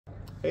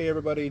Hey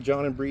everybody,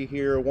 John and Bree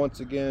here once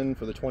again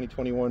for the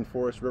 2021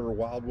 Forest River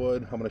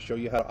Wildwood. I'm going to show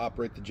you how to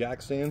operate the jack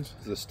stands.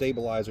 This is a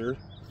Stabalizer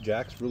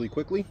jacks really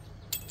quickly.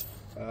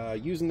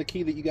 Using the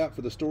key that you got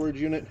for the storage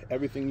unit,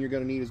 everything you're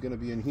going to need is going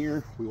to be in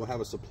here. We will have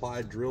a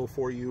supplied drill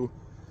for you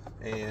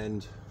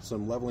and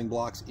some leveling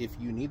blocks if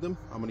you need them.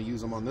 I'm going to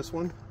use them on this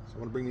one. So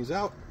I'm going to bring these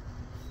out.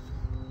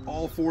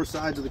 All four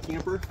sides of the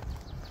camper.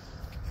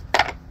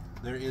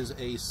 There is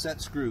a set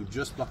screw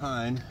just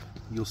behind.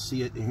 You'll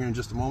see it here in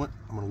just a moment.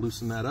 I'm going to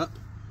loosen that up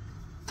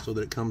so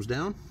that it comes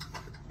down.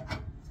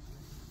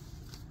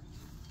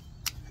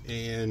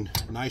 And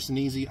nice and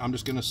easy, I'm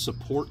just going to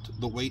support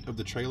the weight of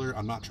the trailer.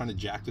 I'm not trying to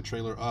jack the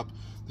trailer up.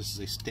 This is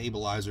a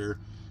stabilizer,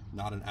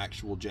 not an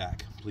actual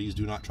jack. Please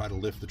do not try to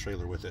lift the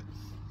trailer with it.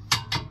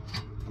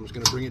 I'm just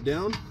going to bring it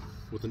down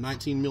with a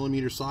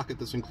 19mm socket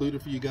that's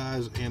included for you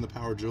guys and the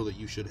power drill that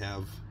you should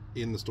have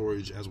in the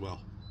storage as well.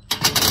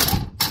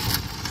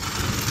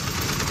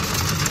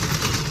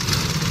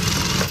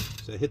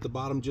 So I hit the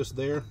bottom just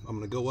there. I'm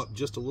going to go up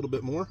just a little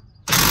bit more.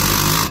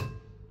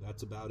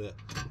 That's about it.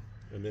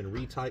 And then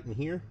retighten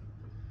here.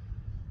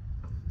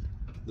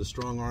 The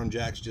strong arm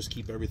jacks just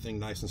keep everything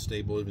nice and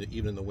stable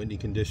even in the windy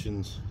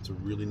conditions. It's a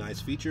really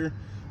nice feature.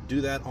 Do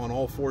that on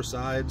all four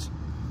sides.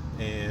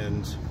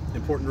 And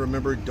important to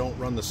remember, don't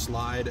run the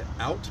slide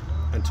out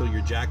until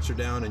your jacks are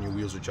down and your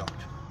wheels are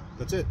chalked.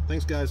 That's it.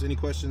 Thanks guys. Any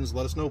questions,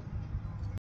 let us know.